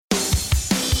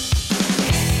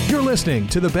You're listening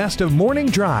to the best of Morning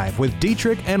Drive with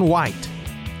Dietrich and White,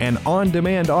 an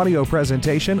on-demand audio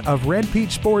presentation of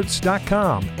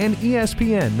RedPeachSports.com and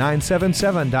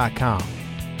ESPN977.com.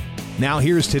 Now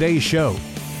here's today's show.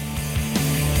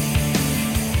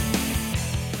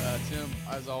 Tim,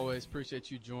 as always,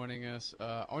 appreciate you joining us.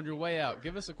 On your way out,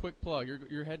 give us a quick plug.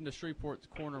 You're heading to Shreveport to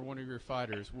corner one of your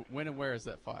fighters. When and where is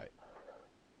that fight?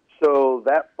 So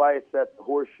that fight's at the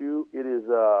Horseshoe. It is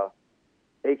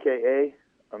AKA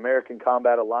American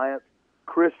Combat Alliance.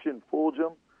 Christian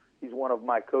Fulgham, he's one of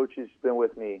my coaches. He's been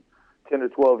with me 10 or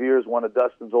 12 years, one of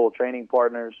Dustin's old training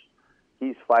partners.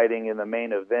 He's fighting in the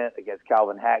main event against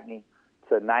Calvin Hackney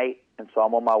tonight, and so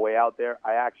I'm on my way out there.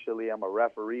 I actually am a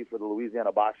referee for the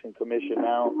Louisiana Boxing Commission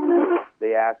now.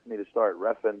 They asked me to start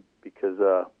reffing because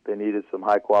they needed some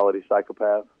high-quality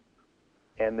psychopaths.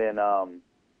 And then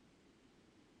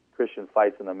Christian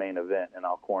fights in the main event, and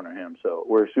I'll corner him. So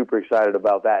we're super excited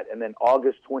about that. And then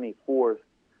August 24th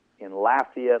in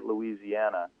Lafayette,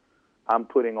 Louisiana, I'm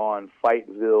putting on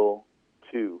Fightville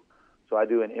 2. So I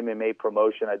do an MMA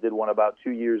promotion. I did one about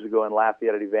 2 years ago in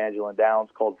Lafayette at Evangeline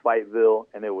Downs called Fightville,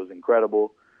 and it was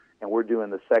incredible. And we're doing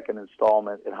the second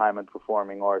installment at Hyman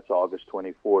Performing Arts August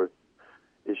 24th.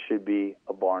 It should be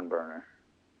a barn burner.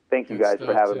 Thank you guys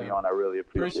for having me on. I really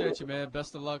appreciate it. Appreciate you, man.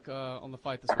 Best of luck on the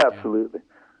fight this weekend. Absolutely.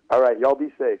 All right, y'all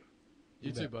be safe.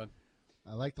 You too, bud.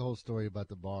 I like the whole story about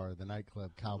the bar, the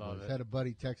nightclub, Cowboys. Had a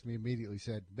buddy text me immediately,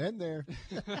 said, "Been there."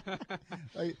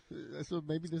 So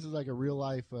maybe this is like a real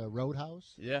life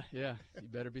roadhouse. Yeah. You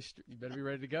better be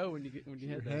ready to go when you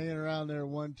head there. Hanging around there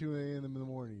 1, 2 a.m. in the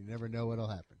morning. You never know what'll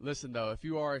happen. Listen though, if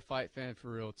you are a fight fan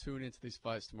for real, tune into these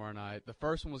fights tomorrow night. The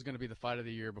first one was going to be the fight of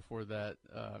the year before that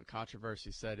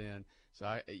controversy set in.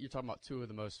 So you're talking about two of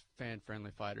the most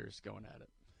fan-friendly fighters going at it.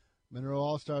 Monroe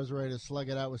All-Stars are ready to slug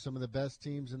it out with some of the best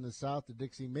teams in the South. The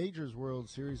Dixie Majors World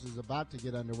Series is about to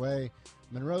get underway.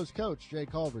 Monroe's coach, Jay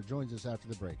Culver, joins us after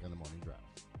the break on the Morning Drive.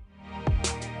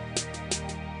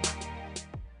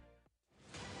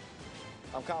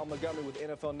 I'm Kyle Montgomery with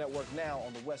NFL Network Now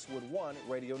on the Westwood One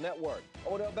Radio Network.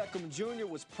 Odell Beckham Jr.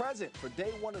 was present for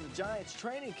day one of the Giants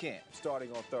training camp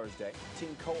starting on Thursday.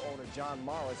 Team co-owner John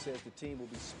Mara says the team will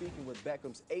be speaking with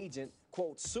Beckham's agent,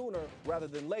 quote, sooner rather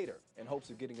than later, in hopes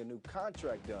of getting a new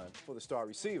contract done for the star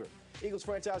receiver. Eagles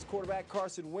franchise quarterback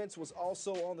Carson Wentz was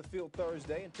also on the field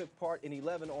Thursday and took part in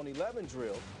 11-on-11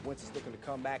 drill. Wentz is looking to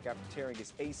come back after tearing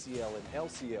his ACL and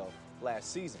LCL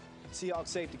last season. Seahawks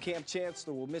safety Cam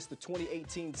Chancellor will miss the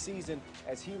 2018 season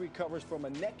as he recovers from a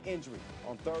neck injury.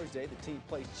 On Thursday, the team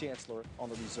placed Chancellor on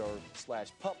the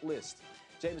reserve/pup list.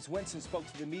 Jameis Winston spoke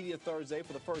to the media Thursday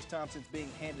for the first time since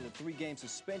being handed a 3-game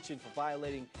suspension for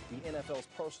violating the NFL's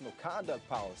personal conduct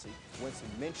policy. Winston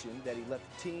mentioned that he let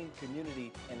the team,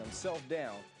 community, and himself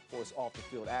down for his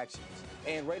off-the-field actions.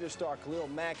 And Raiders star Khalil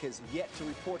Mack has yet to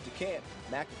report to camp.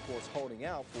 Mack, of course, holding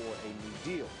out for a new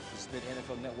deal. This has been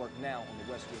NFL Network Now on the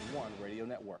Westwood One Radio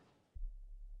Network.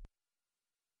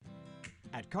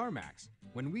 At CarMax,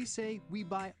 when we say we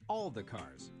buy all the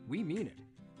cars, we mean it.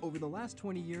 Over the last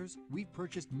 20 years, we've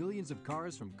purchased millions of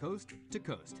cars from coast to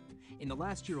coast. In the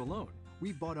last year alone,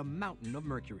 we've bought a mountain of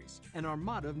Mercurys, an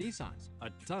armada of Nissans, a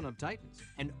ton of Titans,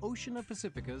 an ocean of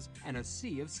Pacificas, and a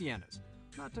sea of Siennas.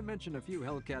 Not to mention a few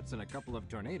Hellcats and a couple of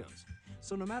Tornadoes.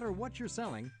 So no matter what you're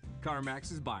selling, CarMax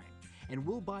is buying. And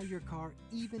we'll buy your car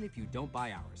even if you don't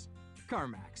buy ours.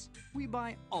 CarMax. We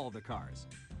buy all the cars.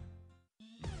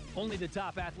 Only the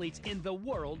top athletes in the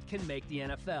world can make the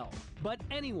NFL. But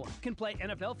anyone can play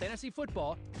NFL Fantasy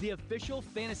Football, the official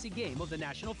fantasy game of the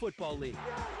National Football League.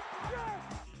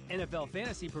 NFL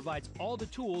Fantasy provides all the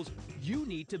tools you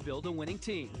need to build a winning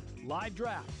team, live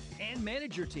draft, and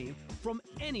manage your team from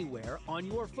anywhere on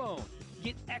your phone.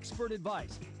 Get expert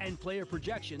advice and player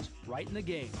projections right in the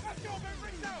game. Let's go,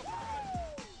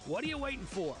 what are you waiting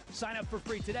for? Sign up for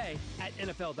free today at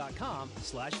NFL.com/.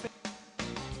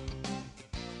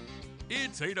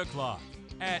 It's 8 o'clock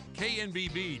at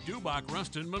KNBB Dubach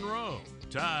Ruston Monroe.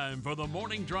 Time for the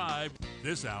Morning Drive.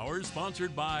 This hour is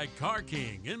sponsored by Car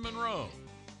King in Monroe.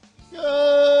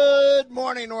 Good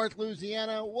morning, North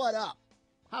Louisiana. What up?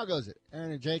 How goes it?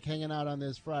 Aaron and Jake hanging out on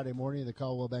this Friday morning in the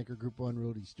Caldwell Banker Group 1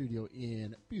 Realty Studio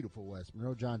in beautiful West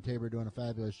Monroe. John Tabor doing a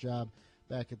fabulous job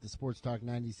back at the Sports Talk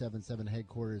 97.7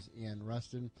 headquarters in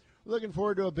Ruston. We're looking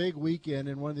forward to a big weekend,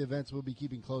 and one of the events we'll be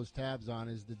keeping close tabs on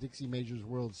is the Dixie Majors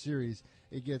World Series.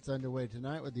 It gets underway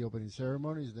tonight with the opening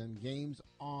ceremonies, then games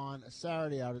on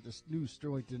Saturday out at the new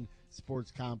Sterlington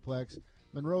Sports Complex.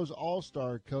 Monroe's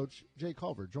All-Star coach, Jay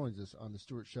Culver, joins us on the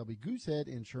Stuart Shelby Goosehead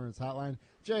Insurance Hotline.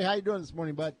 Jay, how you doing this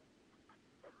morning, bud?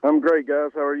 I'm great, guys.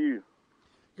 How are you?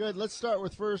 Good. Let's start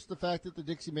with first the fact that the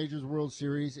Dixie Majors World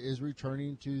Series is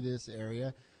returning to this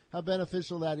area. How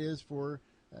beneficial that is for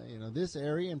this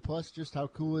area, and plus just how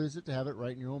cool is it to have it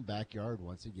right in your own backyard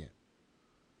once again?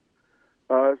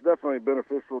 It's definitely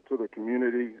beneficial to the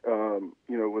community,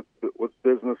 with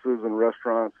businesses and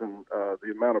restaurants and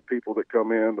the amount of people that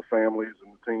come in, the families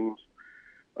and the teams.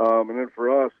 And then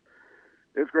for us,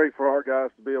 it's great for our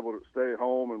guys to be able to stay at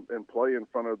home and play in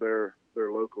front of their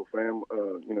local friends,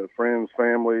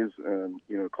 families, and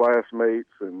classmates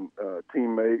and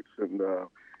teammates, and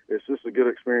it's just a good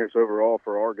experience overall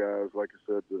for our guys. Like I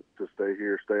said, to stay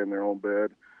here, stay in their own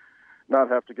bed, not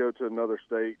have to go to another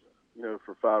state,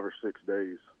 for 5 or 6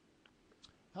 days.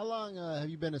 How long have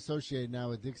you been associated now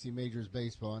with Dixie Majors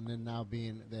baseball, and then now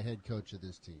being the head coach of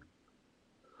this team?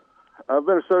 I've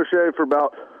been associated for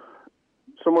about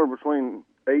somewhere between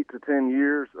 8 to 10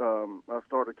 years. I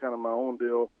started kind of my own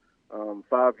deal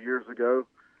 5 years ago.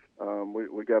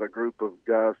 We got a group of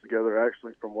guys together,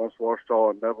 actually from West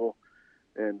Washita and Neville,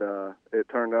 and it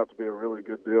turned out to be a really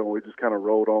good deal. We just kind of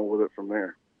rolled on with it from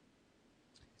there.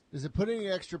 Does it put any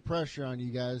extra pressure on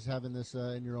you guys having this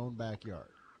in your own backyard?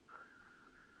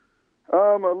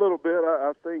 A little bit.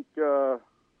 I think with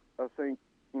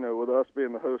us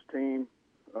being the host team,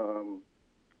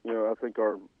 I think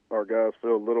our guys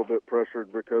feel a little bit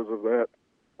pressured because of that.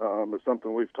 It's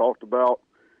something we've talked about,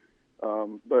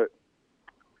 but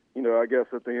I guess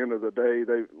at the end of the day,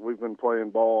 we've been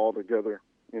playing ball all together,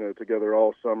 together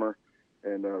all summer,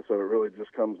 and so it really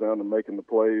just comes down to making the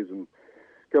plays and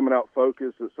coming out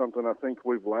focused. Is something I think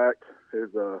we've lacked,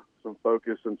 is some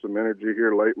focus and some energy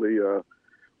here lately.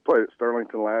 Played at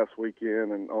Sterlington last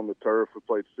weekend, and on the turf we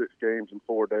played 6 games in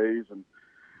 4 days, and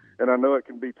I know it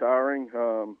can be tiring,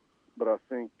 but I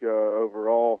think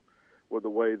overall, with the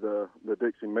way the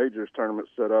Dixie Majors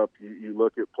tournament's set up, you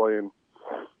look at playing,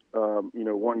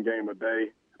 1 game a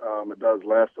day. It does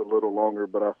last a little longer,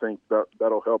 but I think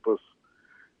that'll help us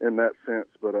in that sense.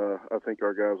 But I think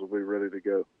our guys will be ready to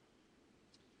go.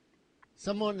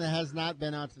 Someone that has not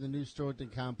been out to the new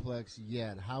Sterlington complex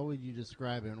yet, how would you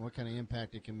describe it, and what kind of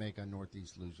impact it can make on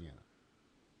Northeast Louisiana?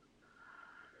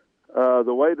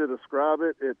 The way to describe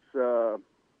it,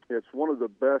 it's one of the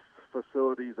best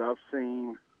facilities I've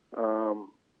seen,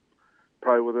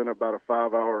 probably within about a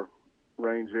 5-hour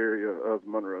range area of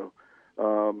Monroe.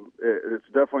 It's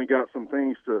definitely got some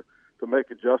things to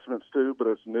make adjustments to, but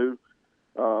it's new.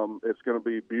 It's going to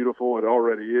be beautiful. It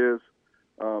already is.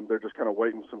 They're just kind of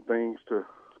waiting some things to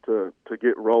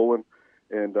get rolling,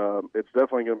 and it's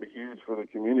definitely going to be huge for the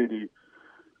community.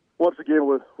 Once again,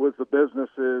 with the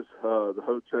businesses, the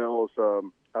hotels,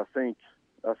 I think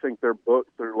they're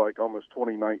booked through like almost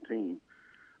 2019,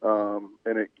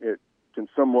 and it can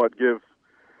somewhat give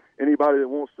anybody that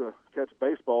wants to catch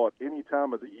baseball at any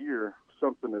time of the year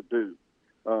something to do.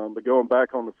 But going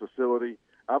back on the facility,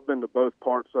 I've been to both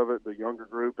parts of it, the younger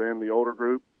group and the older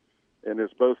group, and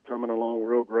it's both coming along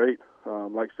real great.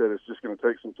 Like I said, it's just going to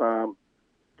take some time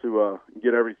to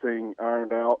get everything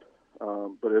ironed out,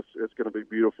 but it's going to be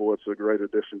beautiful. It's a great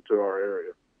addition to our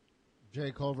area.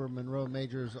 Jay Culver, Monroe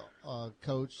Majors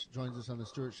coach, joins us on the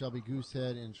Stuart Shelby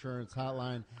Goosehead Insurance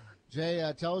Hotline. Jay,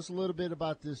 tell us a little bit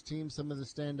about this team, some of the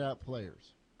standout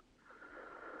players.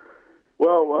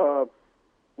 Well,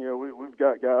 we've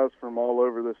got guys from all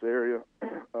over this area,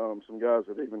 some guys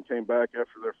that even came back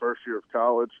after their first year of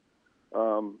college.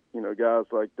 Guys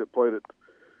like that played at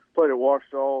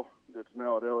Washita, that's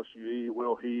now at LSUE,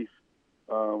 Will Heath.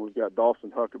 We've got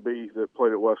Dawson Huckabee that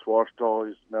played at West Washita.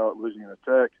 He's now at Louisiana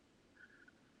Tech.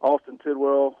 Austin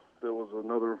Tidwell, that was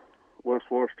another West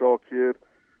Washita kid.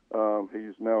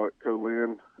 He's now at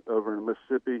Colin over in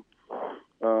Mississippi.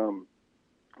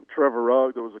 Trevor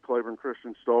Rugg, that was a Claiborne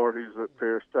Christian star. He's at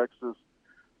Paris, Texas.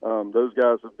 Those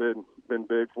guys have been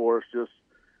big for us just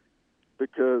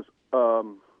because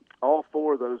all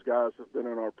 4 of those guys have been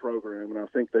in our program, and I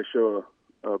think they show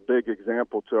a big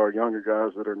example to our younger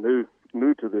guys that are new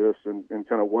to this and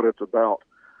kind of what it's about.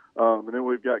 And then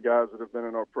we've got guys that have been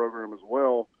in our program as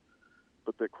well,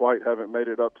 but that quite haven't made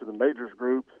it up to the majors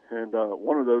group. And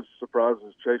one of those surprises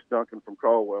is Chase Duncan from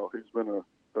Caldwell. He's been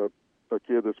a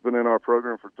kid that's been in our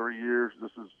program for 3 years.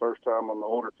 This is his first time on the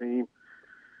older team,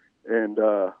 and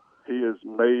he has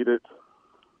made it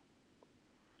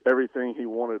everything he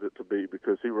wanted it to be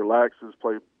because he relaxes,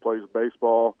 plays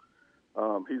baseball.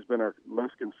 He's been our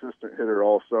most consistent hitter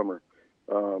all summer.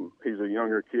 He's a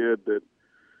younger kid that,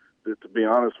 to be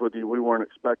honest with you, we weren't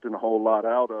expecting a whole lot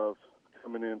out of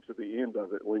coming into the end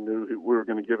of it. We knew we were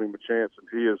going to give him a chance, and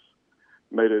he has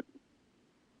made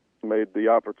the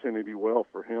opportunity well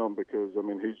for him because,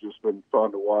 he's just been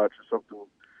fun to watch. It's something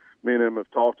me and him have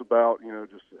talked about,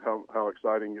 just how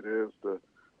exciting it is to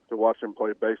watch him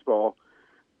play baseball.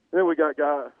 And then we got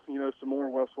guys, some more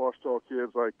West Washita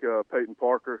kids like Peyton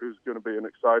Parker, who's going to be an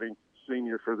exciting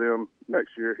senior for them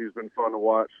next year. He's been fun to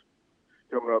watch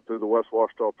coming up through the West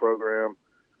Washita program.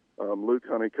 Luke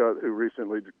Honeycutt, who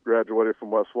recently graduated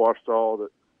from West Washita,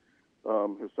 that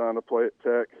has signed to play at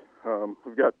Tech.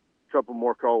 We've got a couple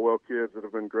more Caldwell kids that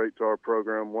have been great to our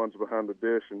program. One's behind the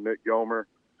dish, and Nick Yomer.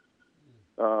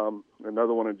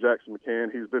 Another one in Jackson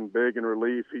McCann. He's been big in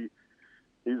relief.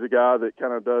 He's a guy that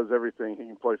kind of does everything. He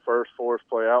can play first for us,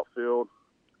 play outfield,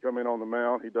 come in on the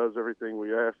mound. He does everything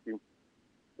we ask him.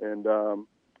 And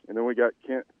then we got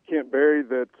Kent Berry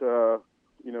that,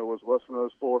 was West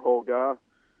Monroe's 4-hole guy.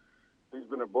 He's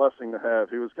been a blessing to have.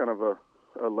 He was kind of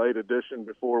a late addition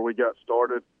before we got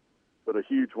started, but a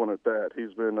huge one at that.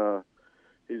 He's been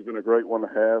a great one to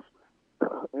have.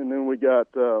 And then we got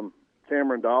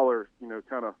Cameron Dollar,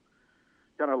 kind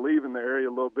of leaving the area a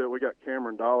little bit. We got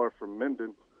Cameron Dollar from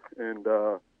Minden, and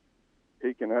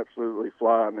he can absolutely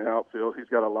fly in the outfield. He's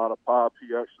got a lot of pop. He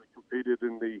actually competed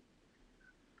in the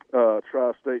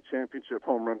Tri-State Championship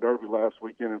Home Run Derby last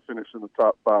weekend and finished in the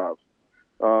top 5.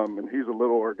 And he's a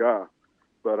littler guy,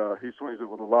 but he swings it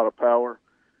with a lot of power.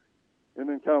 And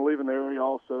then kind of leaving the area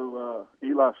also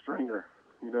Eli Stringer,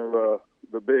 the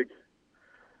big,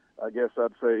 I guess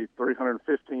I'd say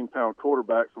 315-pound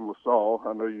quarterback from LaSalle.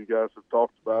 I know you guys have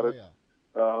talked about it.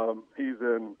 Yeah. He's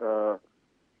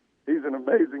an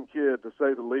amazing kid, to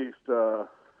say the least.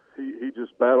 He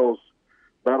just battles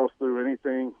through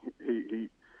anything.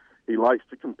 He likes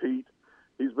to compete.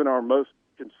 He's been our most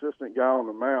consistent guy on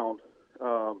the mound.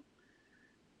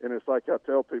 And it's like I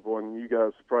tell people, and you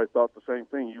guys probably thought the same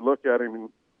thing. You look at him and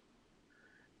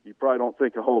you probably don't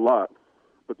think a whole lot,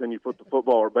 but then you put the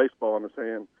football or baseball in his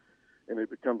hand, and he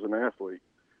becomes an athlete.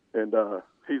 And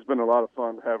he's been a lot of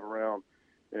fun to have around.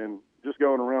 And just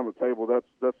going around the table,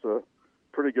 that's a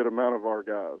pretty good amount of our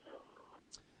guys.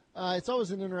 It's always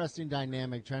an interesting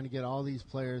dynamic trying to get all these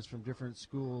players from different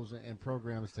schools and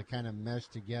programs to kind of mesh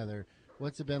together.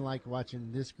 What's it been like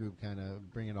watching this group kind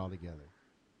of bring it all together?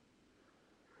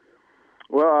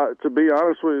 Well, to be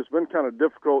honest with you, it's been kind of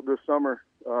difficult this summer.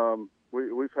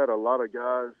 We've had a lot of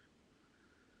guys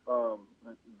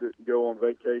that go on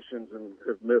vacations and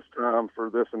have missed time for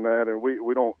this and that, and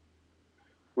we don't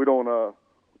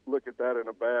look at that in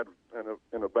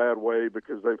a bad way,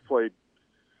 because they've played.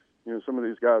 Some of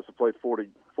these guys have played 40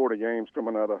 games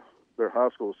coming out of their high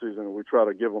school season, and we try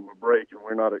to give them a break, and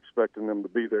we're not expecting them to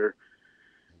be there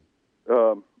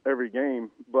every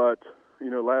game. But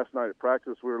last night at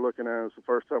practice, we were looking at it. It's the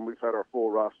first time we've had our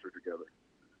full roster together.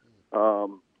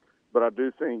 But I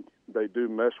do think they do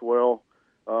mesh well.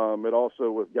 It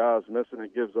also, with guys missing,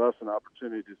 it gives us an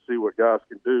opportunity to see what guys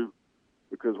can do,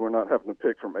 because we're not having to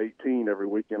pick from 18 every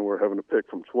weekend. We're having to pick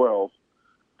from 12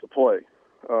 to play.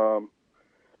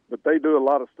 But they do a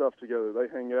lot of stuff together. They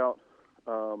hang out,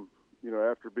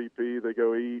 after BP, they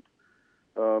go eat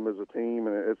as a team,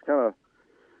 and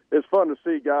it's fun to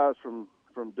see guys from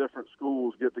different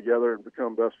schools get together and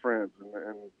become best friends,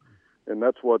 and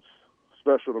that's what's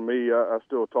special to me. I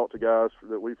still talk to guys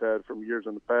that we've had from years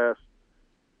in the past,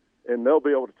 and they'll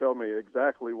be able to tell me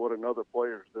exactly what another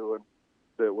player's doing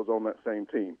that was on that same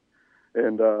team.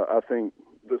 And I think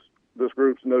this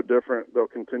group's no different. They'll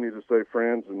continue to stay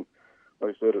friends, and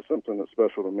like I said, it's something that's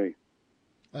special to me.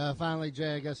 Finally,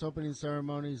 Jay, I guess opening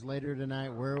ceremonies later tonight.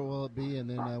 Where will it be, and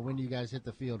then when do you guys hit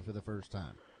the field for the first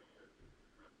time?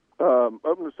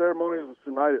 Opening ceremony is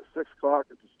tonight at 6 o'clock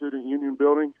at the Student Union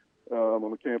Building on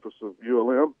the campus of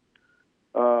ULM.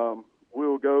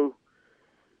 We'll go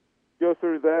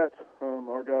through that.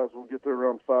 Our guys will get there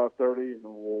around 5:30, and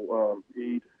we'll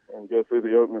eat and go through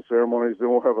the opening ceremonies.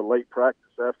 Then we'll have a late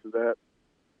practice after that,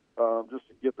 just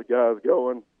to get the guys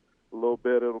going a little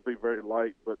bit. It'll be very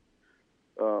light, but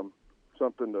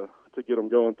something to get them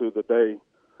going through the day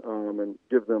and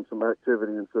give them some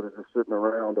activity instead of just sitting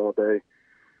around all day,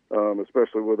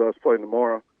 especially with us playing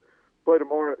tomorrow. Play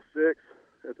tomorrow at 6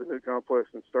 at the new complex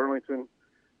in Sterlington.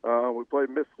 We played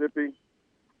Mississippi.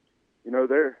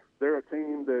 They're a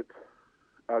team that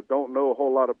I don't know a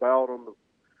whole lot about,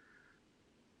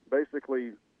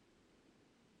 basically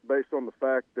based on the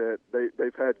fact that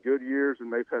they've had good years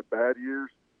and they've had bad years,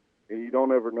 and you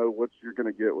don't ever know what you're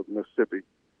going to get with Mississippi.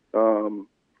 And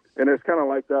it's kind of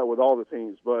like that with all the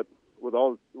teams, but with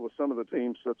some of the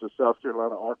teams such as South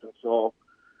Carolina, Arkansas,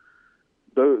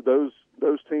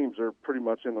 those teams are pretty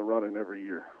much in the running every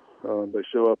year. They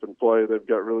show up and play. They've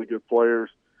got really good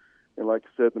players. And like I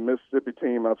said, the Mississippi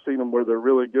team, I've seen them where they're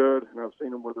really good, and I've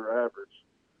seen them where they're average.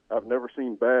 I've never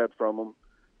seen bad from them.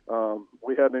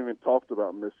 we hadn't even talked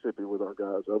about Mississippi with our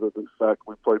guys, other than the fact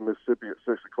we played Mississippi at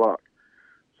 6 o'clock.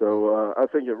 So I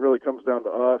think it really comes down to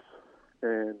us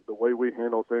and the way we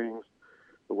handle things,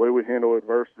 the way we handle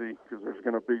adversity, because there's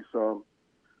going to be some.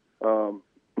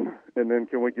 And then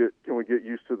can we get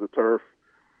used to the turf?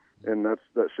 And that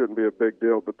shouldn't be a big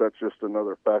deal, but that's just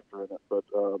another factor in it. But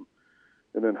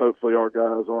and then hopefully our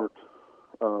guys aren't,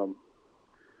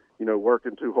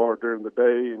 working too hard during the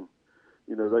day, and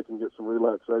they can get some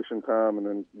relaxation time and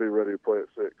then be ready to play at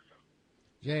 6.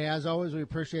 Jay, as always, we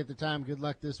appreciate the time. Good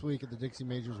luck this week at the Dixie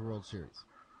Majors World Series.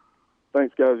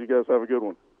 Thanks, guys. You guys have a good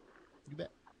one. You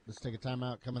bet. Let's take a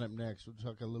timeout. Coming up next, we'll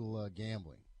talk a little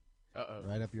gambling. Uh-oh.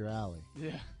 Right up your alley.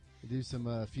 Yeah. We'll do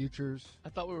some futures. I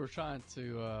thought we were trying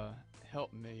to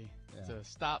help me to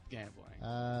stop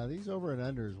gambling. These over and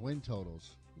unders, win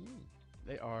totals.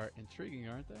 They are intriguing,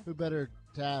 aren't they? Who better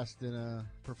tasked than a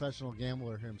professional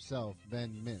gambler himself,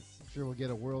 Ben Mintz? I'm sure we'll get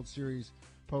a World Series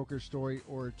poker story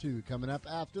or two coming up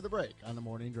after the break on the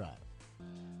Morning Drive.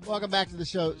 Welcome back to the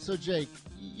show. So, Jake,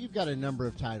 you've got a number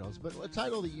of titles, but a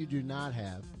title that you do not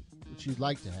have, which you'd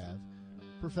like to have,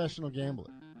 professional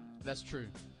gambler. That's true.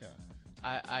 Yeah.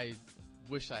 I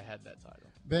wish I had that title.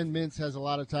 Ben Mintz has a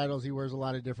lot of titles. He wears a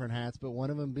lot of different hats, but one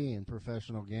of them being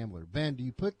professional gambler. Ben, do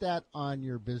you put that on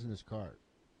your business card?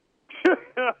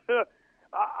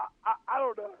 I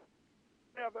don't know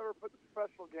if I've ever put the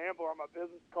professional gambler on my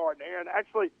business card there. And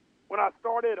actually, when I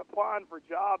started applying for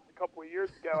jobs a couple of years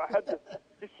ago, I had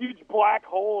this huge black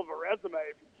hole of a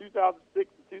resume from 2006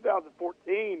 to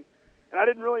 2014. And I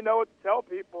didn't really know what to tell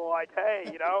people, like,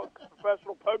 hey,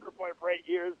 professional poker player for 8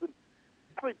 years. And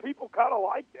actually, people kind of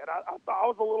liked it. I thought I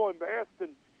was a little embarrassed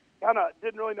and kind of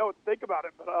didn't really know what to think about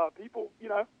it. But people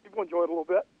enjoyed it a little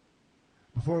bit.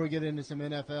 Before we get into some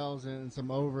NFLs and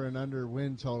some over and under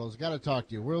win totals, got to talk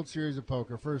to you. World Series of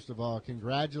Poker, first of all,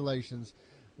 congratulations.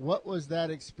 What was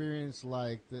that experience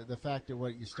like? The fact that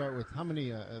you start with how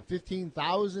many,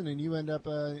 15,000 and you end up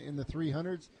in the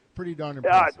 300s? Pretty darn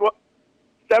impressive. Yeah,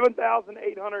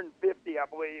 7,850, I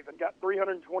believe, and got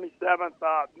 327th.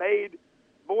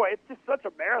 It's just such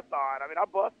a marathon. I mean, I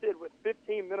busted with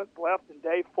 15 minutes left in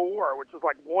day 4, which was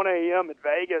like 1 a.m. in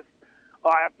Vegas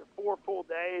after 4 full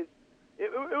days. It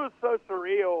was so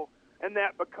surreal, and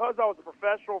that because I was a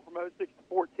professional from 06 to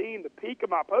 14, the peak of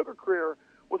my poker career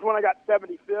was when I got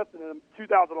 75th in the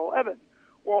 2011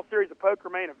 World Series of Poker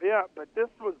main event. But this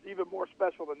was even more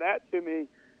special than that to me,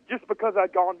 just because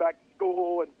I'd gone back to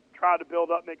school and tried to build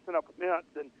up mixing up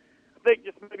events. And I think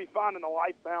just maybe finding the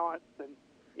life balance and,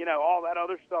 all that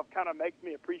other stuff kind of makes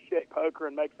me appreciate poker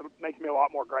and makes me a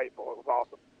lot more grateful. It was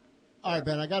awesome. All right,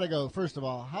 Ben, I got to go. First of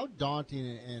all, how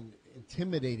daunting and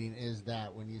intimidating is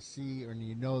that when you see or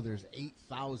there's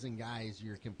 8,000 guys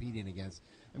you're competing against?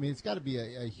 I mean, it's got to be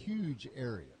a huge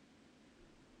area.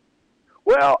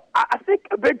 Well, I think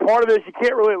a big part of it is you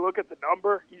can't really look at the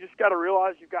number. You just got to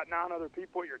realize you've got 9 other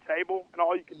people at your table, and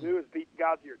all you can do is beat the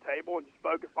guys at your table and just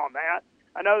focus on that.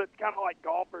 I know it's kind of like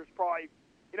golfers probably,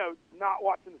 not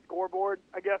watching the scoreboard.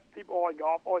 I guess people in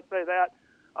golf always say that.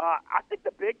 I think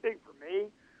the big thing for me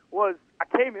was I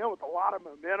came in with a lot of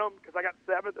momentum because I got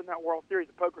 7th in that World Series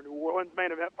of Poker New Orleans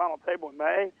main event final table in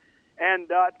May.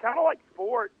 And it's kind of like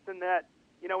sports in that,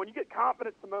 when you get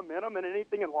confidence and momentum in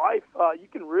anything in life, you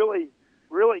can really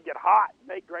get hot and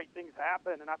make great things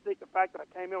happen. And I think the fact that I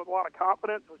came in with a lot of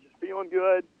confidence, was just feeling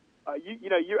good. I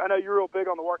know you're real big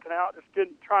on the working out, just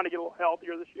trying to get a little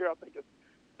healthier this year. I think it's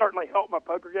certainly helped my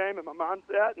poker game and my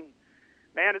mindset. And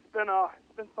man, it's been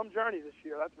some journey this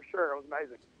year, that's for sure. It was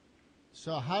amazing.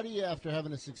 So how do you, after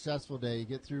having a successful day, you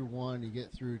get through 1, you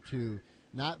get through 2,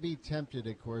 not be tempted,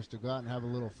 of course, to go out and have a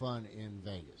little fun in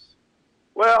Vegas?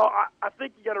 Well, I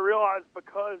think you got to realize,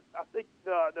 because I think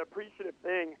the appreciative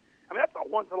thing, I mean, that's a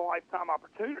once-in-a-lifetime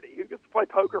opportunity. You get to play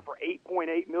poker for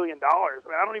 $8.8 million. I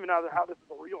mean, I don't even know how this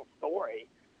is a real story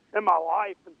in my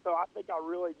life. And so I think I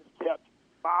really just kept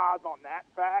my eyes on that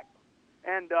fact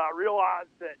and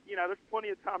realized that, there's plenty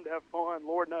of time to have fun.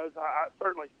 Lord knows I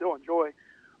certainly still enjoy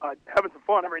having some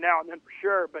fun every now and then for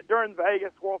sure. But during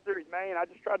Vegas World Series Main, I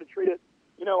just tried to treat it,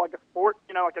 like a sport,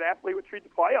 like an athlete would treat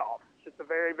the playoffs. It's just a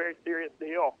very, very serious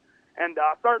deal. And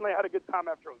certainly had a good time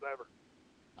after it was over.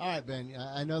 All right, Ben,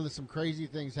 I know that some crazy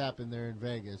things happened there in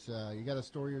Vegas. You got a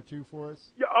story or two for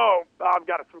us? Yeah, I've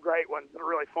got some great ones that are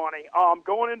really funny.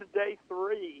 Going into day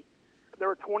 3, there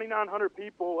were 2,900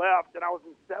 people left, and I was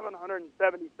in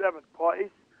 777th place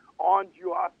on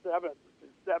July 7th, which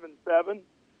is 7-7.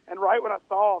 And right when I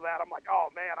saw that, I'm like, oh,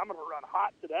 man, I'm going to run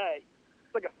hot today.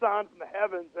 It's like a sign from the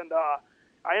heavens. And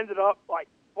I ended up,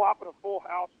 flopping a full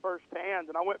house first hand,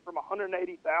 and I went from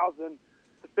 180,000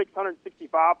 to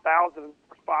 665,000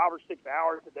 for 5 or 6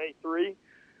 hours to day 3. And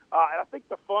I think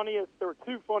there were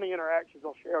 2 funny interactions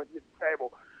I'll share with you at the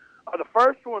table. The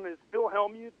first one is Phil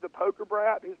Hellmuth, the poker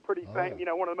brat, who's pretty famous,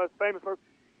 one of the most famous folks.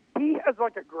 He has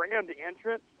like a grand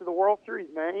entrance to the World Series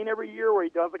main every year where he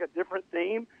does like a different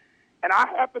theme. And I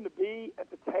happened to be at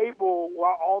the table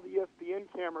while all the ESPN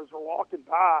cameras were walking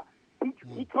by.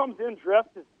 He comes in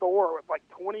dressed as Thor with like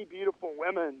 20 beautiful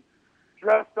women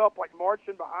dressed up like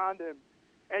marching behind him.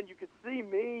 And you could see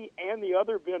me and the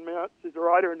other Ben Mintz, who's a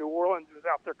writer in New Orleans, who was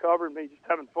out there covering me, just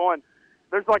having fun.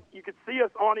 There's like, you could see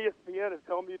us on ESPN as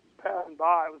Hellmuth was passing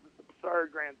by. It was this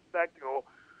absurd grand spectacle.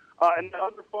 And the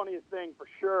other funniest thing for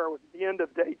sure was at the end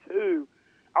of day 2,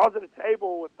 I was at a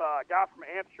table with a guy from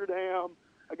Amsterdam,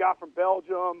 a guy from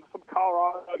Belgium, some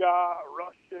Colorado guy, a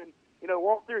Russian, the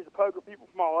World Series of Poker, people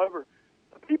from all over.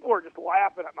 The people are just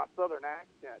laughing at my southern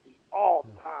accent just all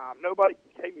the time. Nobody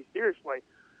can take me seriously.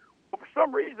 But for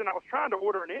some reason, I was trying to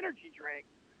order an energy drink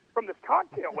from this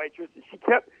cocktail waitress, and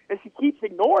she keeps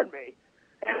ignoring me.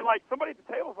 And like somebody at the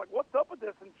table was like, "What's up with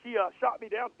this?" And she shot me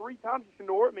down 3 times. She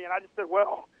ignored me, and I just said,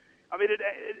 "Well, I mean,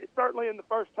 it's certainly in the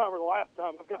first time or the last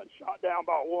time I've gotten shot down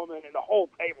by a woman," and the whole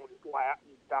table just laughed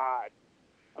and died.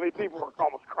 I mean, people were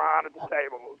almost crying at the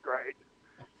table. It was great.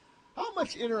 How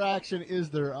much interaction is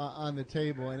there on the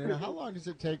table, and how long does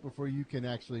it take before you can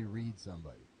actually read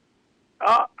somebody?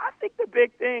 I think the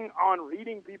big thing on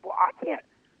reading people,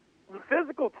 the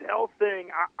physical tell thing,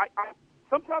 I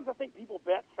sometimes I think people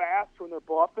bet fast when they're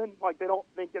bluffing, like they don't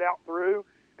think it out through.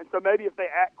 And so maybe if they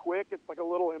act quick, it's like a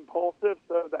little impulsive,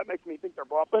 so that makes me think they're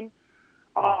bluffing.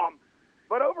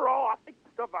 But overall, I think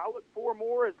the stuff I look for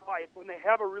more is like when they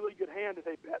have a really good hand, do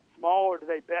they bet small or do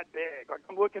they bet big? Like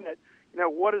I'm looking at,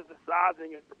 what is the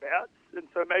sizing of their bets? And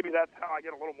so maybe that's how I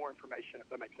get a little more information, if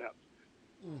that makes sense.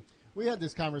 We had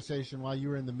this conversation while you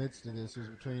were in the midst of this. It was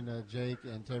between Jake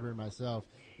and Tabor and myself.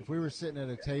 If we were sitting at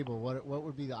a table, what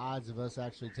would be the odds of us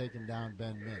actually taking down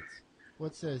Ben Mintz?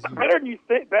 What says you? Better than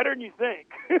you think.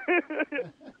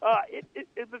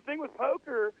 The thing with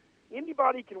poker,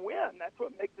 anybody can win. That's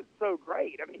what makes it so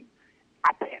great. I mean,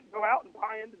 I can't go out and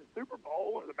buy into the Super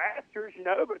Bowl or the Masters,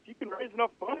 but if you can raise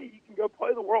enough money, you can go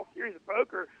play the World Series of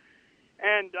Poker.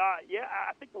 And,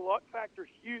 I think the luck factor is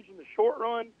huge in the short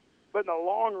run, but in the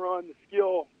long run, the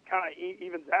skill kind of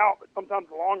evens out. But sometimes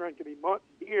the long run can be months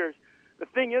and years. The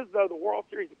thing is, though, the World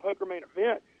Series of Poker main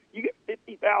event, you get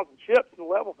 50,000 chips and the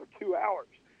levels are 2 hours.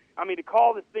 I mean, to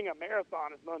call this thing a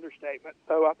marathon is an understatement.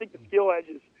 So I think the skill edge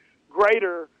is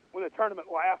greater when the tournament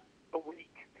lasts a week.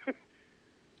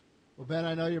 Well, Ben,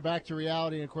 I know you're back to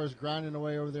reality and, of course, grinding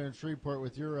away over there in Shreveport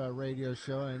with your radio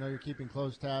show. And I know you're keeping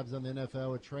close tabs on the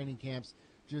NFL with training camps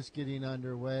just getting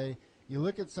underway. You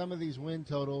look at some of these win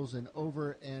totals and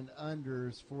over and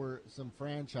unders for some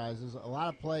franchises. A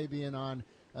lot of play being on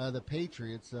the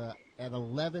Patriots at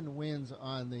 11 wins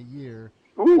on the year.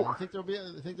 I think there'll be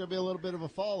a little bit of a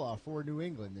fall off for New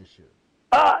England this year.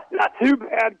 Not too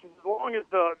bad, because as long as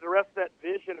the rest of that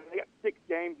division, they got 6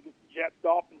 games against the Jets,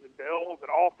 Dolphins, and Bills,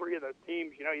 and all 3 of those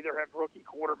teams, either have rookie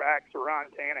quarterbacks or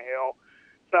Ryan Tannehill.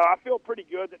 So I feel pretty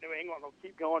good that New England will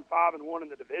keep going 5-1 in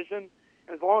the division.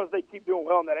 And as long as they keep doing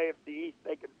well in that AFC East,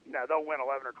 they can, they'll win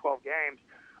 11 or 12 games.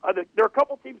 There are a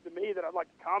couple teams to me that I'd like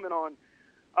to comment on.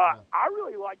 I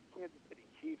really like the Kansas City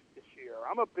Chiefs this year.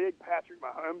 I'm a big Patrick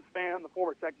Mahomes fan, the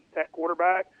former Texas Tech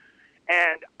quarterback.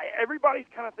 And everybody's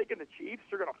kind of thinking the Chiefs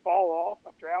are going to fall off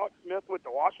after Alex Smith went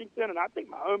to Washington. And I think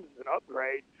Mahomes is an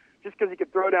upgrade just because he can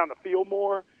throw down the field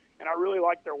more. And I really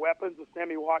like their weapons with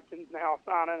Sammy Watkins now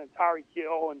signing and Tyreek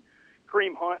Hill and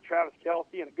Kareem Hunt, Travis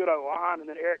Kelce, and a good O-line. And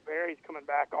then Eric Berry's coming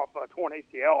back off a torn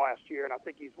ACL last year, and I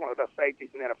think he's one of the best safeties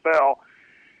in the NFL.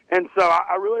 And so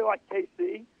I really like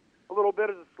KC a little bit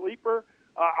as a sleeper.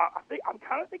 I'm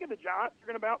kind of thinking the Giants are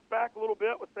going to bounce back a little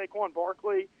bit with Saquon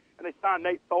Barkley, and they signed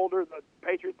Nate Solder, the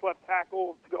Patriots left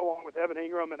tackle, to go along with Evan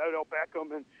Ingram and Odell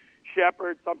Beckham and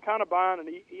Shepard. So I'm kind of buying,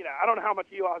 I don't know how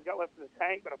much Eli's got left in the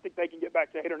tank, but I think they can get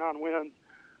back to 8 or 9 wins.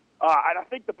 And I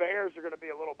think the Bears are going to be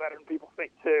a little better than people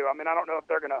think, too. I mean, I don't know if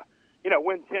they're going to,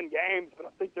 win 10 games, but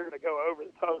I think they're going to go over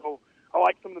the total. I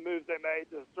like some of the moves they made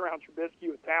to surround Trubisky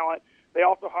with talent. They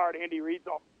also hired Andy Reid's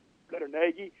off better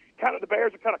Nagy. The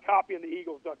Bears are kind of copying the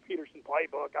Eagles' Doug Peterson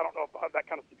playbook. I don't know if they'll have that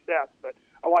kind of success, but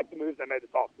I like the moves they made this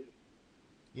offseason.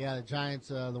 Yeah, the Giants,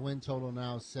 the win total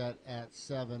now set at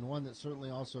 7. One that certainly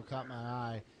also caught my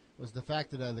eye was the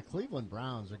fact that the Cleveland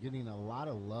Browns are getting a lot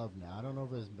of love now. I don't know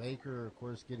if it's Baker, of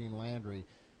course, getting Landry,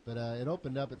 but it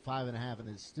opened up at 5.5, and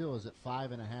it still is at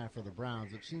 5.5 for the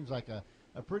Browns, which seems like a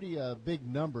pretty big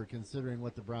number considering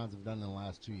what the Browns have done in the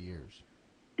last 2 years.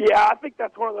 Yeah, I think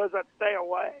that's one of those I'd stay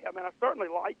away. I mean, I certainly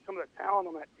like some of the talent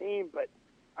on that team, but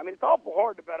I mean, it's awful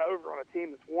hard to bet over on a team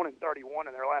that's 1-31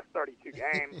 in their last 32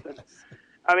 games. And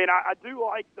I mean, I do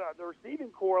like the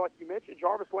receiving core, like you mentioned,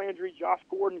 Jarvis Landry, Josh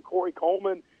Gordon, Corey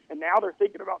Coleman, and now they're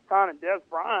thinking about signing Des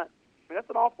Bryant. I mean, that's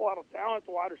an awful lot of talent at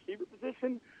the wide receiver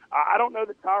position. I don't know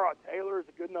that Tyrod Taylor is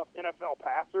a good enough NFL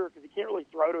passer because he can't really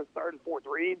throw to his third and fourth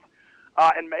reads.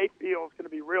 And Mayfield's going to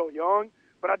be real young.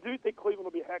 But I do think Cleveland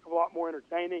will be a heck of a lot more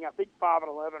entertaining. I think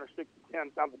 5-11 or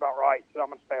 6-10 sounds about right, so I'm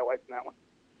going to stay away from that one.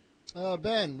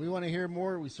 Ben, we want to hear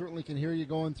more. We certainly can hear you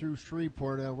going through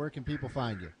Shreveport. Where can people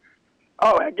find you?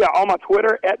 Oh, yeah, on my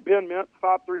Twitter, at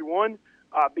BenMintz531,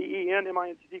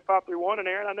 BenMintz 531. And,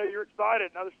 Aaron, I know you're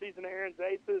excited. Another season of Aaron's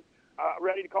Aces,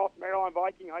 ready to call some Airline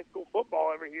Viking high school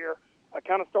football over here.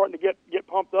 Kind of starting to get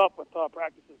pumped up with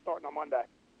practices starting on Monday.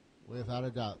 Without a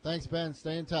doubt. Thanks, Ben.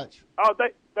 Stay in touch. Oh,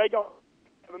 they go.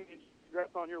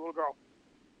 Congrats on your little girl.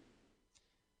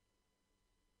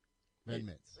 Ben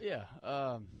Mintz. Yeah.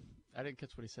 I didn't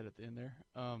catch what he said at the end there.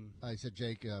 I said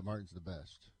Jake Martin's the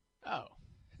best. Oh,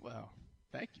 well,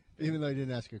 thank you. Even though I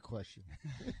didn't ask a question.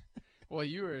 Well,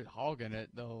 you were hogging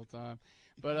it the whole time.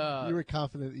 But you were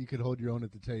confident that you could hold your own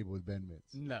at the table with Ben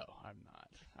Mintz. No, I'm not.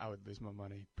 I would lose my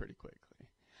money pretty quickly.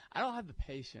 I don't have the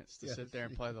patience to sit there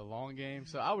and play the long game,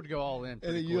 so I would go all in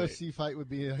pretty quick. And a UFC fight would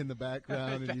be in the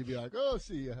background, and you'd be like, oh,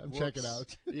 see ya. I'm checking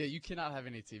out. Yeah, you cannot have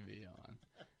any TV on.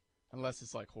 Unless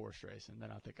it's like horse racing,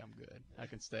 then I think I'm good. I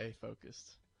can stay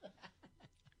focused.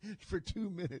 For 2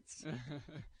 minutes.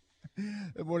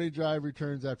 The Morning Drive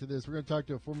returns after this. We're going to talk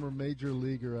to a former major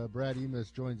leaguer. Brad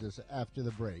Emis joins us after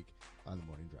the break on the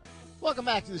Morning Drive. Welcome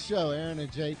back to the show. Aaron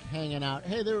and Jake hanging out.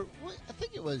 Hey, I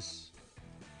think it was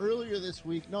earlier this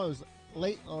week. No, it was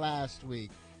late last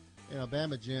week. You know,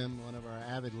 Bama Jim, one of our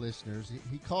avid listeners,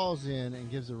 he calls in and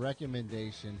gives a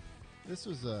recommendation. This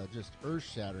was just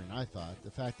earth-shattering, I thought,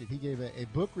 the fact that he gave a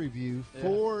book review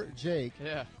for Jake.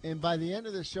 Yeah. And by the end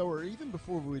of the show, or even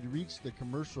before we'd reached the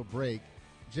commercial break,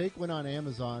 Jake went on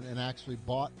Amazon and actually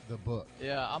bought the book.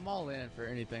 Yeah, I'm all in for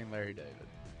anything Larry David.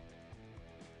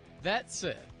 That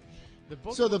said, the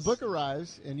book the book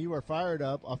arrives, and you are fired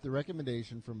up off the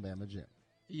recommendation from Bama Jim.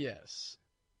 Yes.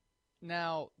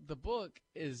 Now, the book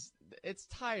it's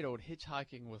titled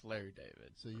Hitchhiking with Larry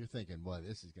David. So you're thinking, well,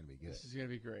 this is going to be good. This is going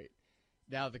to be great.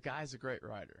 Now, the guy's a great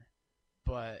writer,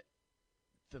 but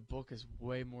the book is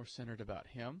way more centered about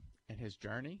him and his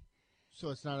journey.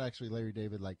 So it's not actually Larry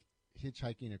David like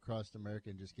hitchhiking across America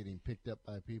and just getting picked up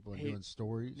by people and doing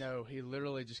stories? No, he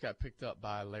literally just got picked up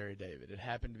by Larry David. It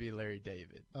happened to be Larry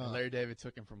David. And Larry David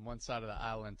took him from one side of the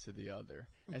island to the other.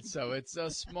 And so it's a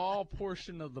small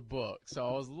portion of the book. So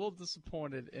I was a little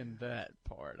disappointed in that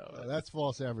part of it. That's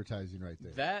false advertising right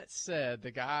there. That said,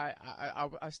 the guy,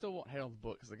 I still won't hate on the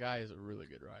book because the guy is a really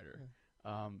good writer.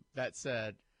 That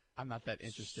said, I'm not that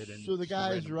interested in. So the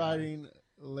guy is writing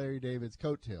Larry David's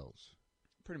coattails.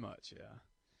 Pretty much, yeah.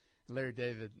 Larry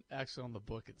David, actually on the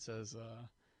book it says,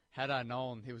 had I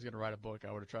known he was going to write a book,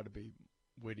 I would have tried to be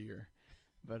wittier.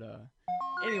 But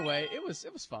anyway, it was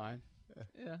fine.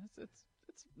 Yeah, it's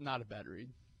not a bad read.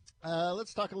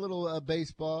 Let's talk a little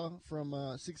baseball from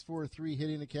 643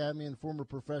 Hitting Academy, and former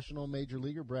professional major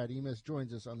leaguer Brad Emis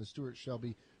joins us on the Stuart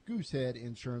Shelby Goosehead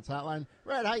Insurance Hotline.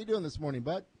 Brad, how you doing this morning,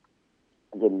 bud?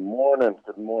 Good morning.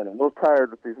 Good morning. A little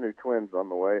tired with these new twins on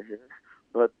the way here,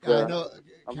 but I know.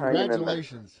 I'm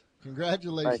Congratulations.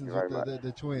 Congratulations Thank you with very much.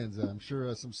 the twins. I'm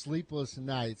sure some sleepless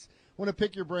nights. I want to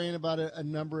pick your brain about a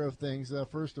number of things.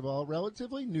 First of all,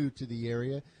 relatively new to the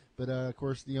area, but, of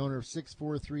course, the owner of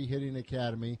 643 Hitting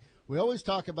Academy. We always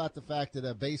talk about the fact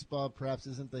that baseball perhaps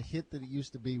isn't the hit that it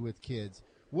used to be with kids.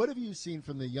 What have you seen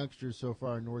from the youngsters so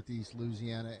far in Northeast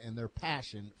Louisiana and their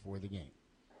passion for the game?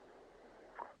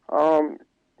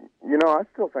 I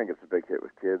still think it's a big hit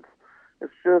with kids.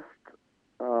 It's just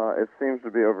it seems to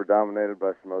be over-dominated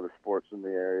by some other sports in the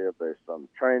area based on the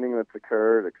training that's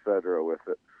occurred, et cetera, with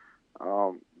it.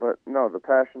 But, no, the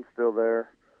passion's still there.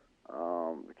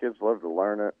 The kids love to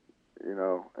learn it.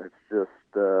 It's just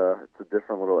it's a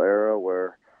different little era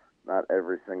where not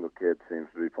every single kid seems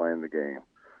to be playing the game.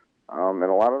 And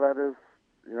a lot of that is,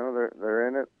 they're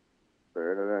in it.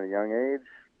 They're in it at a young age.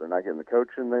 They're not getting the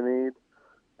coaching they need.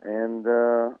 And,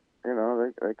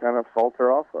 they kind of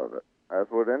falter off of it, as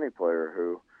would any player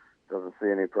who doesn't see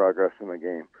any progress in the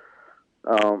game.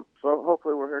 So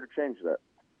hopefully we're here to change that.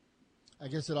 I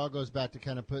guess it all goes back to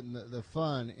kind of putting the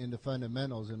fun into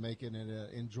fundamentals and making it an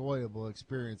enjoyable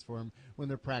experience for them when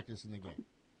they're practicing the game.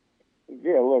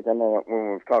 Yeah, look, I know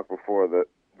when we've talked before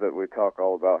that we talk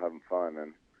all about having fun.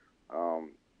 And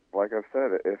like I've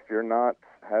said, if you're not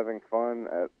having fun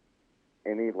at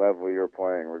any level you're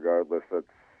playing, regardless it's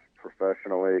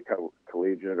professionally,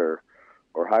 collegiate, or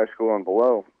high school and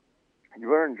below, you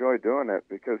better enjoy doing it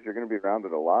because you're going to be around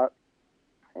it a lot.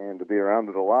 And to be around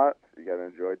it a lot, you got to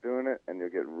enjoy doing it, and you'll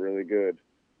get really good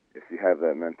if you have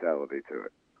that mentality to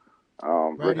it,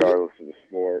 regardless of the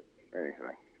sport,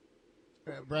 anything.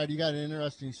 Brad, you got an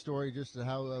interesting story just to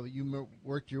how you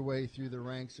worked your way through the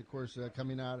ranks. Of course,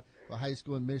 coming out of high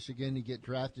school in Michigan, you get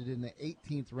drafted in the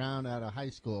 18th round out of high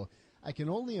school. I can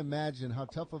only imagine how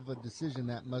tough of a decision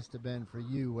that must have been for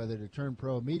you, whether to turn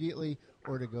pro immediately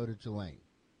or to go to Tulane.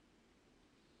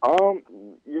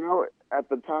 At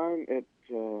the time, it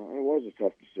was a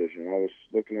tough decision. I was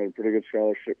looking at a pretty good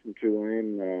scholarship from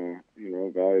Tulane,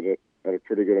 valued at a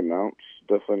pretty good amount.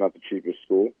 Definitely not the cheapest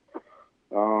school.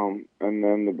 And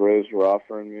then the Braves were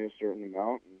offering me a certain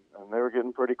amount, and they were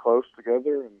getting pretty close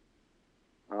together. And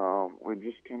we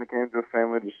just kind of came to a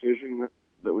family decision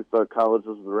that we thought college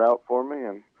was the route for me,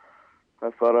 and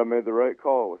I thought I made the right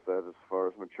call with that as far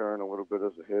as maturing a little bit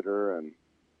as a hitter and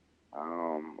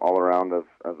all around as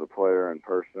a player and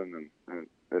person, and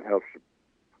it helps you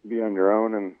be on your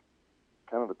own and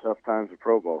kind of the tough times of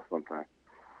pro ball sometimes.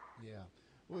 Yeah.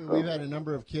 We've had a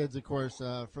number of kids, of course,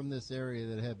 from this area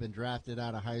that have been drafted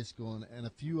out of high school, and a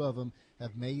few of them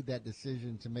have made that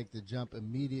decision to make the jump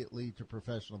immediately to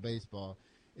professional baseball.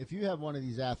 If you have one of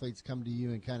these athletes come to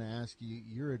you and kind of ask you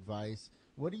your advice,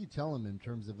 what do you tell them in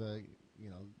terms of the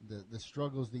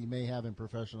struggles that you may have in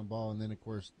professional ball, and then, of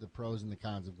course, the pros and the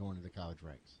cons of going to the college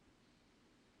ranks?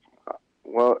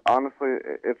 Well, honestly,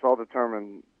 it's all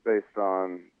determined based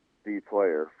on the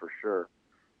player for sure.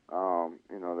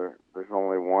 There's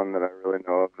only one that I really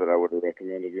know of that I would have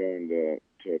recommended going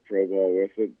to pro ball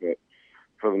with it, but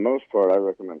for the most part, I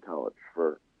recommend college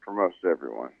for most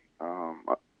everyone.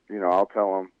 I'll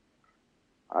tell them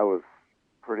I was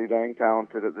pretty dang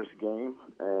talented at this game,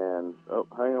 and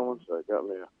hang on one sec, I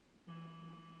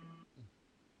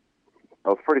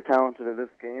was pretty talented at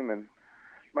this game, and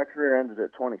my career ended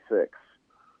at 26.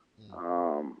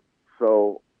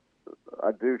 So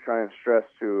I do try and stress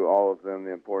to all of them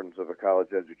the importance of a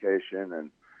college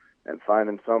education and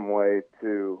finding some way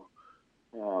to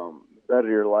better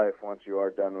your life once you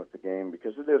are done with the game,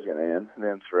 because it is going to end. It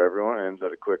ends for everyone. It ends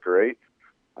at a quick rate.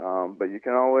 But you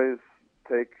can always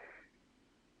take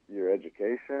your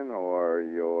education or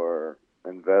your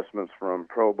investments from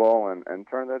pro ball and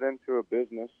turn that into a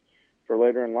business for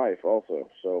later in life also.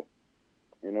 So,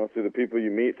 through the people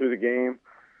you meet through the game,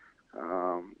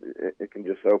 it can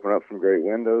just open up some great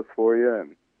windows for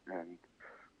you.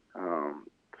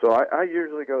 So I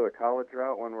usually go the college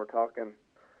route when we're talking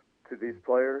to these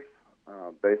players,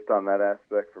 based on that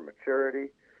aspect for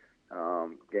maturity,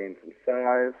 gain some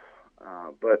size.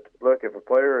 But look, if a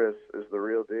player is the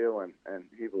real deal and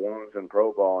he belongs in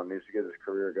pro ball and needs to get his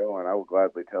career going, I will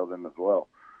gladly tell them as well,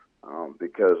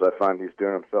 because I find he's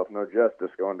doing himself no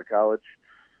justice going to college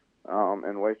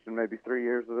and wasting maybe 3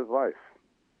 years of his life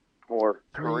or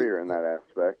career in that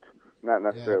aspect, not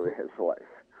necessarily his life.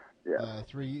 Yeah.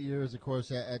 3 years, of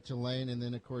course, at Tulane, and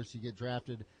then, of course, you get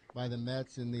drafted by the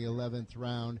Mets in the 11th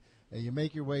round. You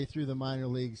make your way through the minor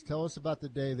leagues. Tell us about the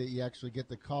day that you actually get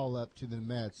the call up to the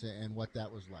Mets and what that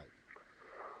was like.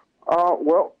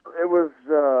 Well, it was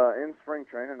in spring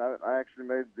training. I actually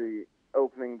made the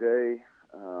opening day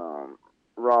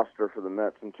roster for the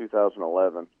Mets in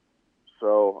 2011.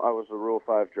 So I was a Rule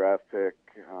 5 draft pick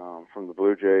from the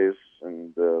Blue Jays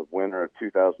in the winter of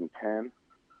 2010.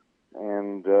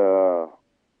 And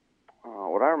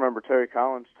what I remember Terry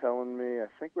Collins telling me, I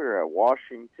think we were at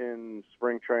Washington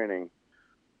spring training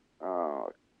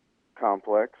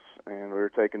complex, and we were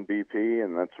taking BP,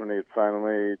 and that's when he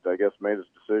finally, I guess, made his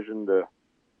decision to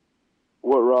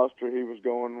what roster he was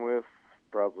going with,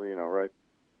 probably, right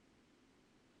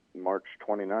March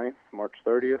 29th, March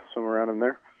 30th, somewhere around in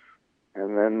there.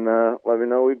 And then let me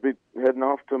know we'd be heading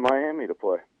off to Miami to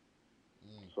play.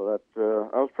 So that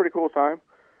was a pretty cool time.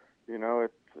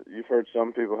 You've heard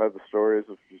some people have the stories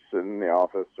of you sitting in the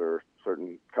office or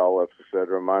certain call-ups, et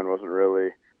cetera. Mine wasn't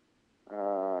really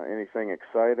anything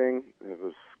exciting. It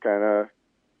was kind of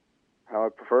how I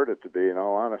preferred it to be, in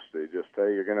all honesty. Just,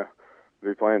 hey, you're going to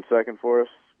be playing second for us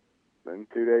in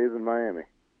 2 days in Miami.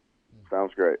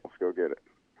 Sounds great. Let's go get it.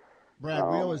 Brad,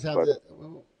 we always have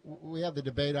we have the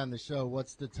debate on the show,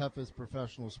 what's the toughest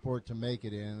professional sport to make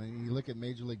it in? And you look at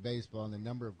Major League Baseball and the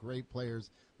number of great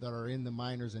players that are in the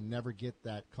minors and never get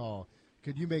that call.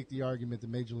 Could you make the argument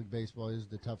that Major League Baseball is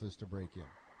the toughest to break in?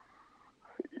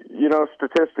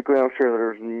 Statistically, I'm sure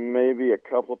there's maybe a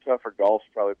couple tougher. Golf's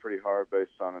probably pretty hard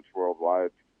based on its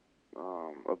worldwide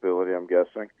ability, I'm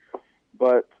guessing.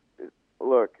 But,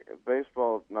 look,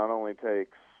 baseball not only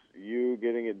takes you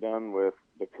getting it done with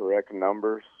the correct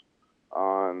numbers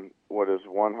on what is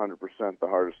 100% the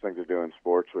hardest thing to do in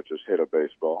sports, which is hit a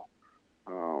baseball.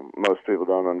 Most people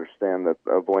don't understand that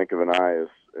a blink of an eye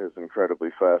is incredibly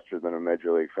faster than a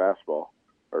major league fastball,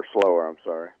 or slower, I'm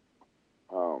sorry.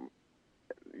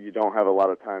 You don't have a lot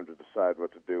of time to decide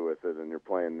what to do with it, and you're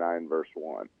playing 9 versus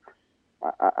 1.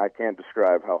 I can't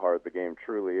describe how hard the game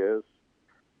truly is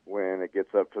when it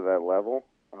gets up to that level.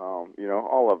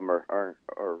 All of them are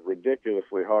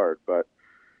ridiculously hard, but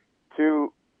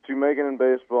to make it in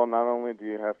baseball, not only do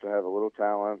you have to have a little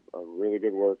talent, a really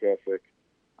good work ethic,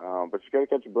 but you got to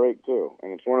catch a break too.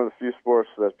 And it's one of the few sports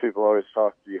that people always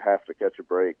talk, you have to catch a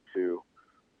break to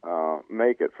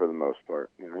make it for the most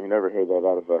part. You never hear that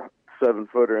out of a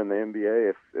 7-footer in the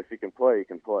NBA. If he can play, he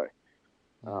can play.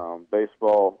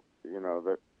 Baseball,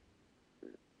 that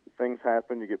things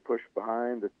happen. You get pushed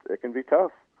behind. It can be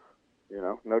tough,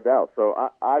 no doubt. So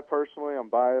I personally, I'm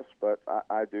biased, but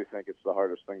I do think it's the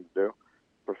hardest thing to do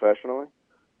professionally.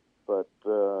 But,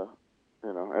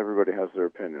 everybody has their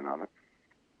opinion on it.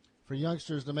 For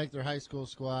youngsters to make their high school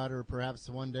squad or perhaps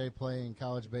one day play in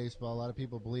college baseball, a lot of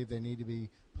people believe they need to be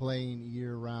playing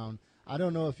year-round. I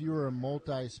don't know if you were a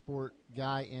multi-sport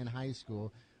guy in high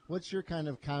school. What's your kind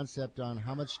of concept on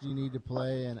how much do you need to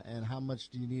play and how much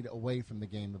do you need away from the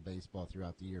game of baseball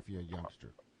throughout the year if you're a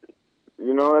youngster?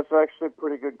 That's actually a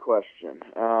pretty good question.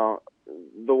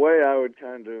 The way I would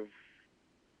kind of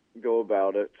go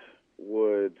about it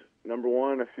would, number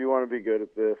one, if you want to be good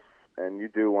at this and you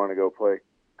do want to go play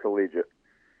collegiate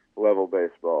level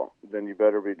baseball, then you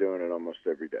better be doing it almost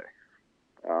every day.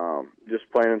 Just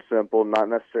plain and simple, not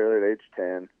necessarily at age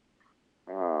 10.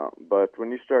 But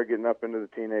when you start getting up into the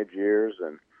teenage years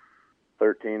and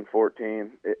 13,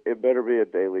 14, it better be a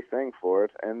daily thing for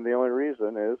it. And the only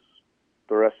reason is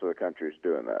the rest of the country is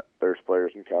doing that. There's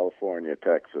players in California,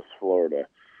 Texas, Florida.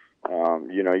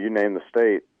 You name the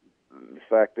state. The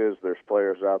fact is there's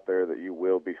players out there that you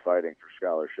will be fighting for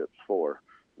scholarships for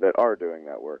that are doing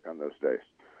that work on those days.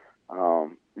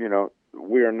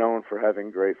 We are known for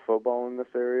having great football in this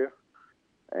area,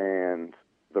 and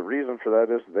the reason for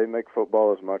that is they make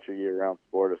football as much a year-round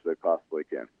sport as they possibly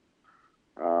can.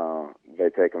 They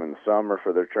take them in the summer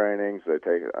for their trainings. They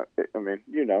take,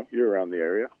 you're around the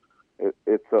area.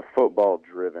 It's a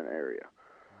football-driven area.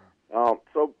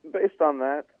 So based on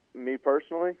that, me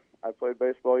personally, I played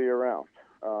baseball year-round.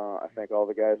 I think all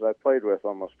the guys I played with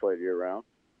almost played year-round.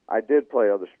 I did play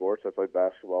other sports. I played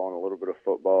basketball and a little bit of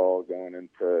football going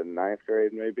into 9th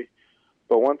grade maybe.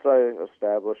 But once I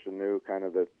established and knew kind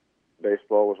of that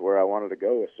baseball was where I wanted to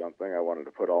go with something, I wanted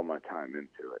to put all my time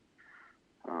into it.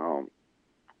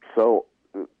 So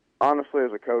honestly,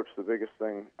 as a coach, the biggest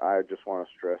thing I just want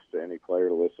to stress to any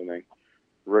player listening,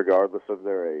 regardless of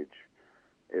their age,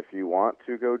 if you want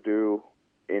to go do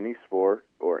any sport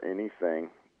or anything,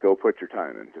 go put your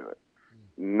time into it.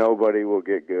 Nobody will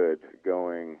get good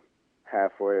going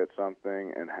halfway at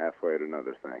something and halfway at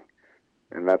another thing.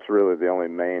 And that's really the only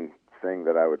main thing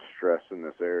that I would stress in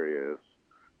this area is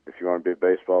if you want to be a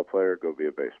baseball player, go be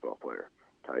a baseball player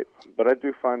type. But I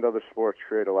do find other sports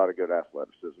create a lot of good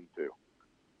athleticism too.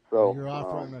 So you're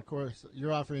offering, of course,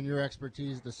 your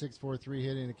expertise, the 643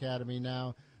 Hitting Academy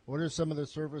now. What are some of the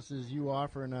services you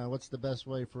offer, and what's the best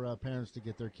way for parents to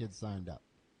get their kids signed up?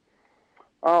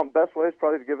 Best way is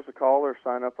probably to give us a call or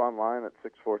sign up online at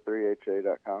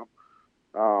 643ha.com.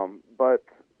 But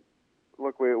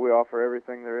look, we offer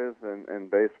everything there is in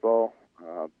baseball,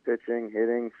 pitching,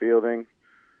 hitting, fielding.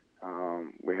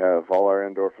 We have all our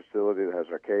indoor facility that has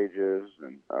our cages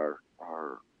and our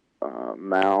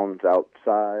mounds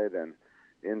outside and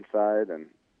inside, and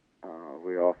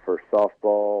we offer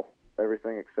softball,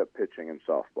 everything except pitching and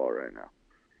softball right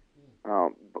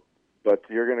now. But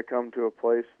you're going to come to a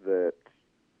place that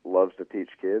loves to teach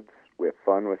kids. We have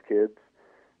fun with kids.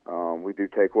 We do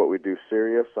take what we do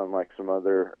serious, unlike some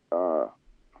other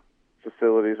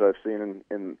facilities I've seen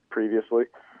in previously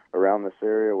around this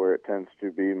area where it tends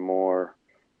to be more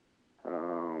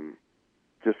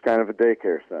just kind of a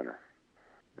daycare center.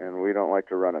 And we don't like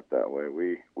to run it that way.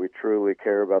 We truly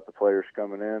care about the players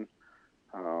coming in.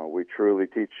 We truly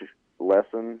teach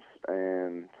lessons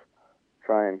and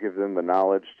try and give them the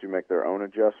knowledge to make their own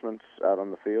adjustments out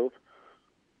on the field.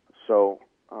 So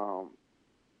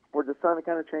we're just trying to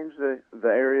kind of change the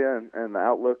area and the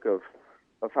outlook of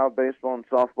how baseball and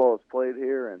softball is played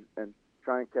here and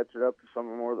try and catch it up to some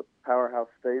more of the powerhouse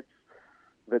states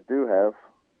that do have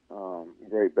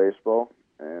great baseball.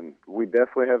 And we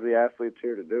definitely have the athletes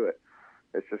here to do it.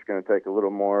 It's just going to take a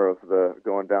little more of the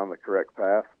going down the correct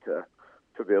path to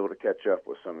be able to catch up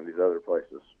with some of these other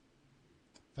places.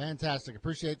 Fantastic.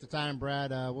 Appreciate the time,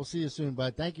 Brad. We'll see you soon,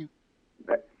 bud. Thank you.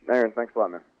 Aaron, thanks a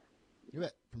lot, man. You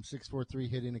bet. From 643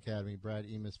 Hitting Academy, Brad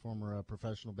Emus, former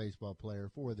professional baseball player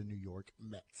for the New York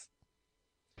Mets.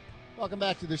 Welcome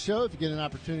back to the show. If you get an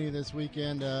opportunity this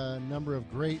weekend, a number of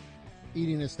great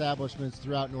eating establishments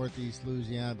throughout Northeast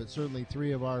Louisiana, but certainly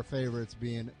three of our favorites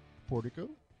being Portico.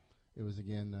 It was,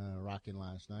 again, rocking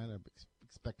last night. I'm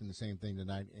expecting the same thing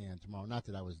tonight and tomorrow. Not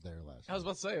that I was there last night. I was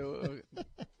about to say,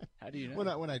 how do you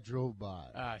know? When I drove by.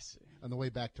 I see. On the way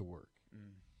back to work.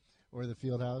 Or the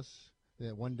field house.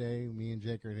 That one day, me and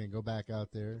Jake are going to go back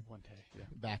out there. One day, yeah.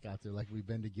 Back out there like we've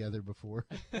been together before.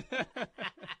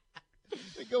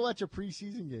 Go watch a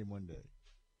preseason game one day.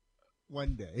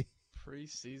 One day.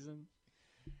 Preseason?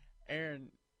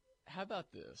 Aaron, how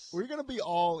about this? We're going to be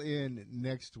all in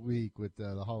next week with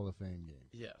the Hall of Fame game.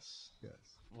 Yes.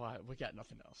 Yes. Why? We got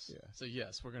nothing else. Yeah. So,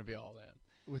 yes, we're going to be all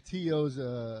in. With T.O.'s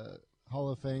Hall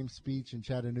of Fame speech in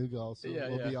Chattanooga also,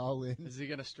 we'll be all in. Is he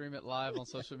going to stream it live on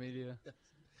social media?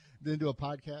 Then do a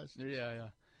podcast? Yeah.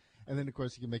 And then, of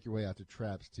course, you can make your way out to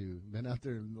Traps, too. Been out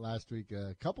there last week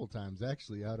a couple times,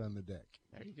 actually, out on the deck.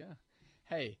 There you go.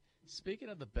 Hey, speaking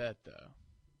of the bet, though,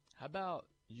 how about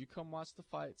you come watch the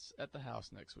fights at the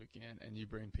house next weekend and you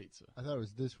bring pizza? I thought it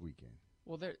was this weekend.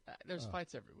 Well, there's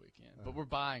fights every weekend, but we're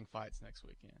buying fights next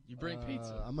weekend. You bring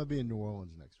pizza. I'm going to be in New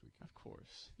Orleans next weekend. Of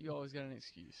course. You always got an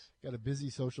excuse. Got a busy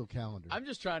social calendar. I'm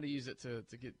just trying to use it to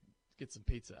get some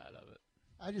pizza out of it.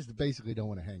 I just basically don't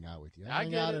want to hang out with you. I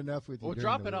hang get out it. enough with you. Well,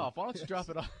 drop it off. Why don't you drop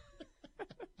it off?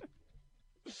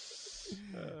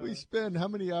 We spend how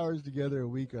many hours together a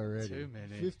week already? Too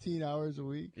many. 15 hours a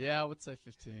week? Yeah, I would say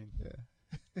 15. Yeah.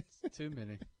 It's too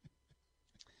many.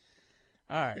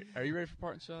 All right. Are you ready for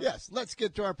parting shots? Yes. Let's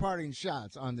get to our parting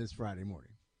shots on this Friday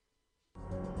morning.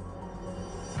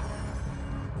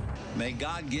 May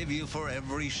God give you for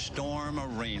every storm a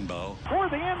rainbow. For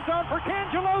the end zone for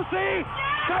Cangelosi.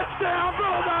 Touchdown,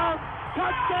 Bulldogs!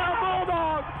 Touchdown,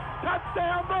 Bulldogs!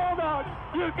 Touchdown, Bulldogs!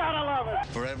 You gotta love it.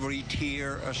 For every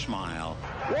tear a smile.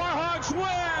 Warhawks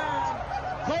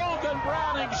win! Golden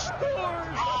Browning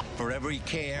scores! For every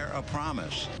care a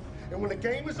promise. And when the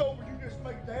game is over, you just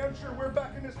make damn sure we're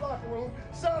back in this locker room,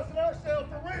 sizing ourselves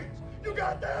for rings. You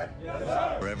got that? Yes,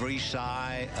 sir. For every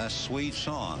sigh a sweet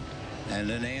song. And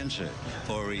an answer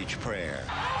for each prayer.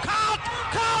 Count!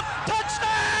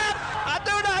 Touchdown! I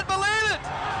do not believe it!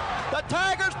 The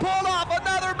Tigers pulled off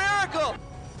another miracle!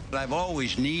 I've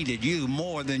always needed you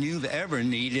more than you've ever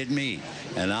needed me.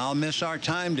 And I'll miss our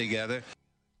time together.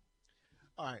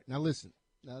 All right, now listen.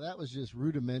 Now that was just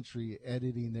rudimentary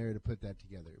editing there to put that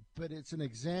together. But it's an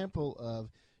example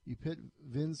of you put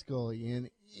Vin Scully in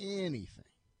anything.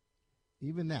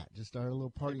 Even that, just our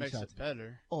little party shots. It makes it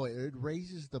better. Oh, it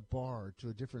raises the bar to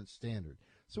a different standard.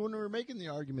 So when we were making the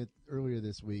argument earlier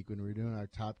this week, when we were doing our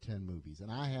top 10 movies,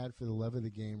 and I had For the Love of the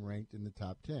Game ranked in the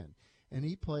top 10, and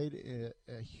he played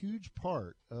a huge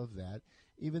part of that,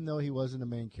 even though he wasn't a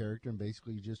main character, and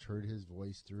basically you just heard his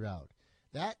voice throughout.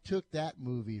 That took that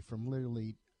movie from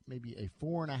literally maybe a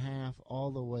 4.5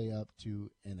 all the way up to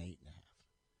an 8.5.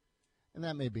 And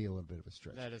that may be a little bit of a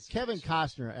stretch. That is Kevin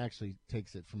Costner actually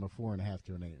takes it from a 4.5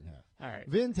 to an 8.5. All right.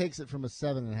 Vin takes it from a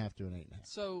 7.5 to an 8.5.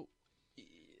 So,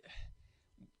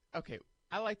 okay,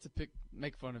 I like to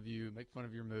make fun of you, make fun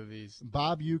of your movies.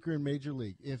 Bob Uecker in Major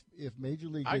League. If Major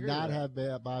League did not have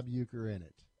Bob Uecker in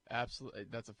it. Absolutely,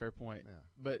 that's a fair point. Yeah.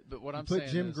 But what I'm saying saying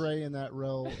is, Jim is, Gray in that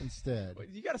role instead.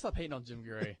 You got to stop hating on Jim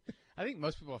Gray. I think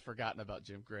most people have forgotten about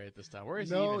Jim Gray at this time. Where is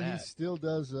he No, even he at? still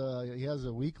does. He has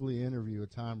a weekly interview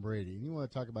with Tom Brady. And you want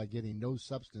to talk about getting no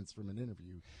substance from an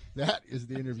interview? That is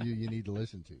the interview you need to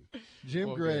listen to.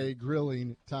 Jim Gray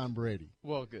grilling Tom Brady.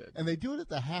 Well, good. And they do it at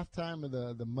the halftime of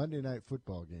the Monday Night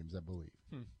Football games, I believe.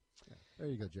 Yeah. There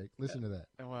you go, Jake. Listen to that.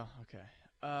 Well, okay.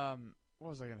 What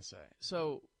was I going to say?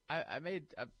 So I made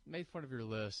fun of your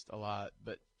list a lot,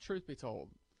 but truth be told,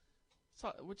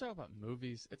 we're talking about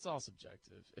movies. It's all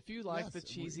subjective. If you like the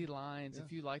cheesy lines,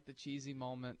 if you like the cheesy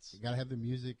moments, you got to have the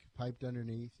music piped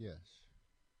underneath. Yes,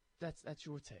 that's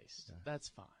your taste. Yeah. That's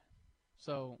fine.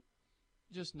 So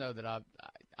just know that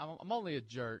I'm only a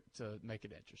jerk to make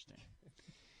it interesting.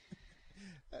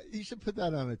 You should put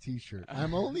that on a T-shirt.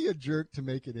 I'm only a jerk to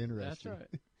make it interesting. That's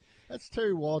right. That's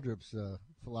Terry Waldrop's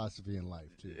philosophy in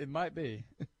life too. It might be.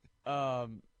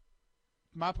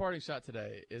 My parting shot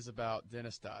today is about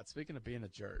Dennis Dodd. Speaking of being a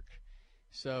jerk.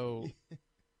 So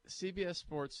CBS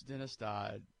Sports Dennis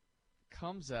Dodd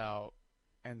comes out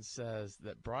and says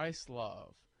that Bryce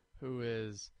Love, who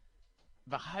is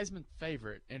the Heisman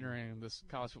favorite entering this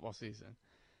college football season,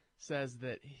 says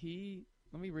that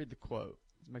let me read the quote.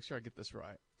 Let's make sure I get this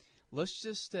right. Let's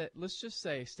just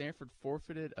say Stanford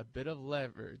forfeited a bit of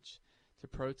leverage to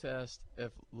protest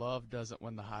if Love doesn't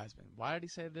win the Heisman. Why did he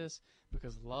say this?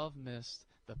 Because Love missed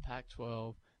the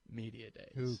Pac-12 media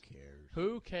days. Who cares?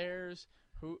 Who cares?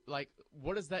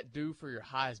 What does that do for your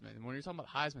Heisman? And when you're talking about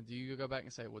Heisman, do you go back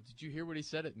and say, well, did you hear what he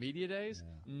said at media days?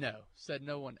 Yeah. No. Said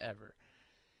no one ever.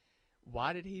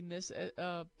 Why did he miss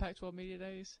Pac-12 media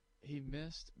days? He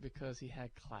missed because he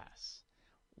had class.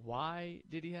 Why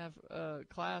did he have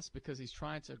class? Because he's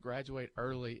trying to graduate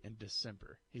early in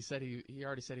December. He said he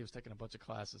already said he was taking a bunch of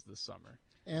classes this summer.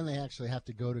 And they actually have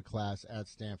to go to class at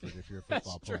Stanford if you're a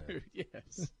football That's player. True.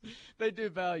 Yes. They do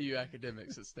value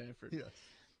academics at Stanford.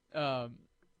 Yes.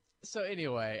 So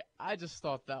anyway, I just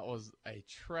thought that was a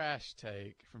trash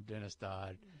take from Dennis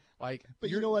Dodd. But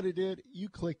you know what it did? You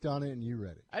clicked on it and you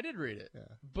read it. I did read it. Yeah.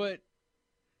 But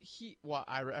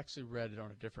I actually read it on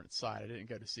a different site. I didn't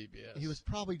go to CBS. He was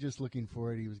probably just looking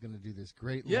for it. He was going to do this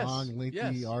great, long,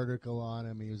 lengthy article on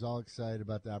him. He was all excited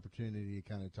about the opportunity to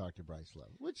kind of talk to Bryce Love,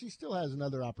 which he still has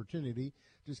another opportunity.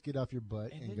 Just get off your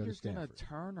butt and go to Stanford. And you're going to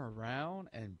turn around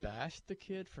and bash the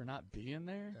kid for not being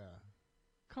there? Yeah.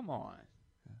 Come on.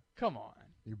 Come on.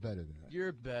 You're better than that.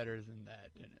 You're better than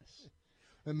that, Dennis.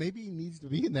 And maybe he needs to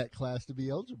be in that class to be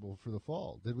eligible for the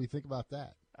fall. Did we think about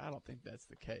that? I don't think that's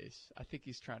the case. I think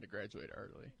he's trying to graduate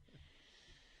early.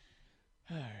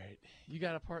 All right. You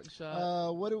got a parting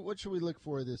shot? What should we look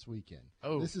for this weekend?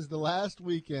 Oh. This is the last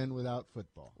weekend without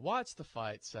football. Watch the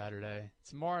fight Saturday.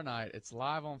 Tomorrow night, it's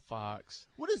live on Fox.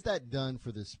 What has that done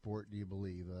for the sport, do you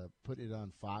believe? Put it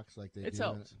on Fox like they do? It's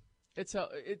helped.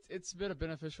 It's been a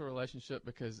beneficial relationship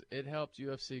because it helped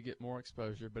UFC get more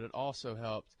exposure, but it also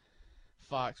helped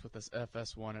Fox with this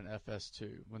FS1 and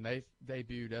FS2. When they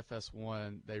debuted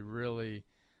FS1, they really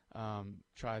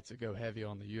tried to go heavy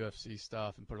on the UFC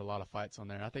stuff and put a lot of fights on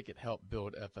there. And I think it helped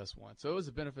build FS1. So it was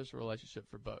a beneficial relationship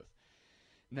for both.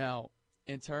 Now,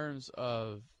 in terms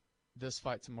of this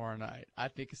fight tomorrow night, I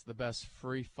think it's the best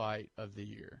free fight of the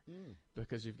year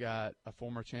because you've got a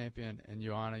former champion in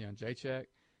Joanna Jędrzejczyk.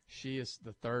 She is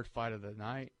the third fight of the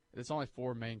night. It's only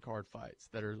 4 main card fights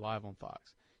that are live on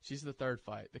Fox. She's the third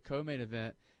fight. The co-main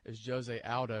event is Jose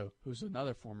Aldo, who's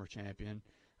another former champion.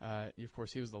 Of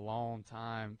course, he was the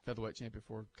long-time featherweight champion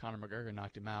before Conor McGregor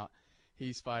knocked him out.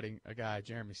 He's fighting a guy,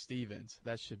 Jeremy Stevens.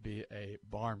 That should be a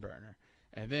barn burner.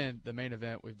 And then the main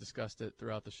event, we've discussed it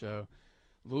throughout the show,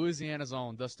 Louisiana's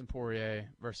own Dustin Poirier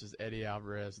versus Eddie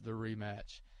Alvarez, the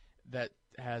rematch. That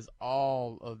has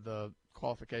all of the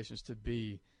qualifications to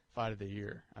be fight of the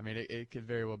year. I mean, it could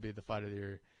very well be the fight of the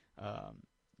year,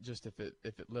 just if it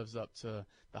lives up to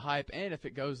the hype and if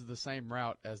it goes the same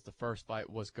route as the first fight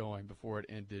was going before it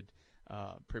ended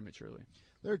prematurely.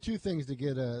 There are 2 things to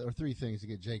get, or 3 things to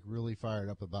get Jake really fired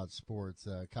up about sports: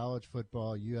 college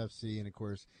football, UFC, and of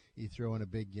course, you throw in a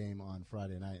big game on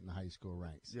Friday night in the high school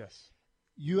ranks. Yes.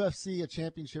 UFC, a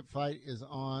championship fight is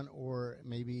on, or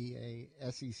maybe a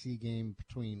SEC game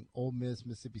between Ole Miss,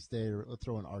 Mississippi State, or let's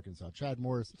throw in Arkansas. Chad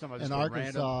Morris and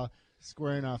Arkansas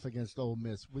squaring off against Ole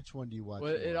Miss. Which one do you watch?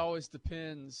 Well, it always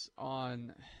depends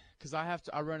on – because I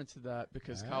run into that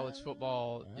because college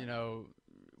football,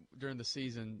 during the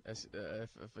season, if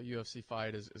a UFC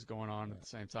fight is going on at the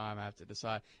same time, I have to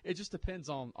decide. It just depends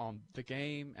on the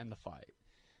game and the fight.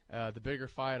 The bigger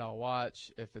fight I'll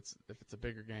watch. If it's a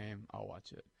bigger game, I'll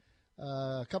watch it.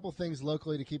 A couple things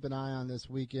locally to keep an eye on this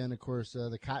weekend. Of course,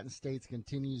 the Cotton States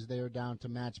continues. They are down to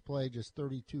match play. Just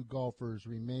 32 golfers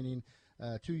remaining.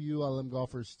 2 ULM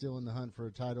golfers still in the hunt for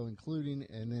a title, including,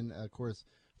 and then, of course,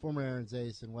 former Aaron's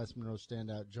ace and West Monroe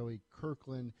standout Joey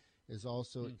Kirkland is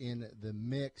also in the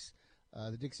mix.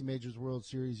 The Dixie Majors World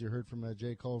Series, you heard from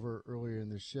Jay Culver earlier in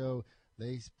the show.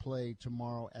 They play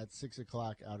tomorrow at 6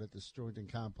 o'clock out at the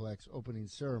Stroington Complex. Opening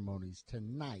ceremonies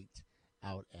tonight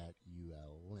out at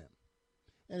ULM.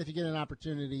 And if you get an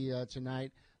opportunity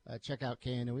tonight, check out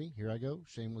KNOE. Here I go,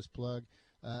 shameless plug.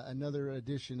 Another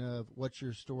edition of What's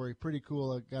Your Story. Pretty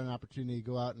cool. I got an opportunity to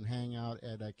go out and hang out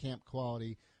at Camp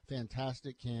Quality.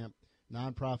 Fantastic camp,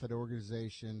 nonprofit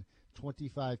organization.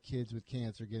 25 kids with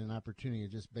cancer get an opportunity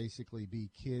to just basically be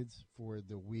kids for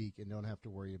the week and don't have to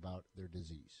worry about their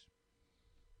disease.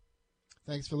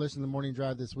 Thanks for listening to the Morning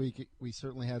Drive this week. We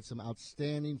certainly had some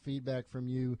outstanding feedback from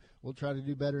you. We'll try to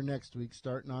do better next week,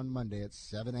 starting on Monday at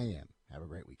 7 a.m. Have a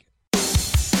great weekend.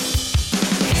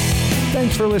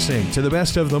 Thanks for listening to the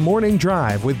best of the Morning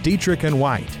Drive with Dietrich and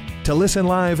White. To listen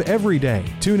live every day,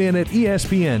 tune in at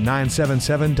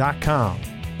ESPN977.com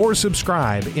or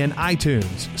subscribe in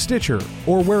iTunes, Stitcher,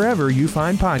 or wherever you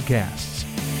find podcasts.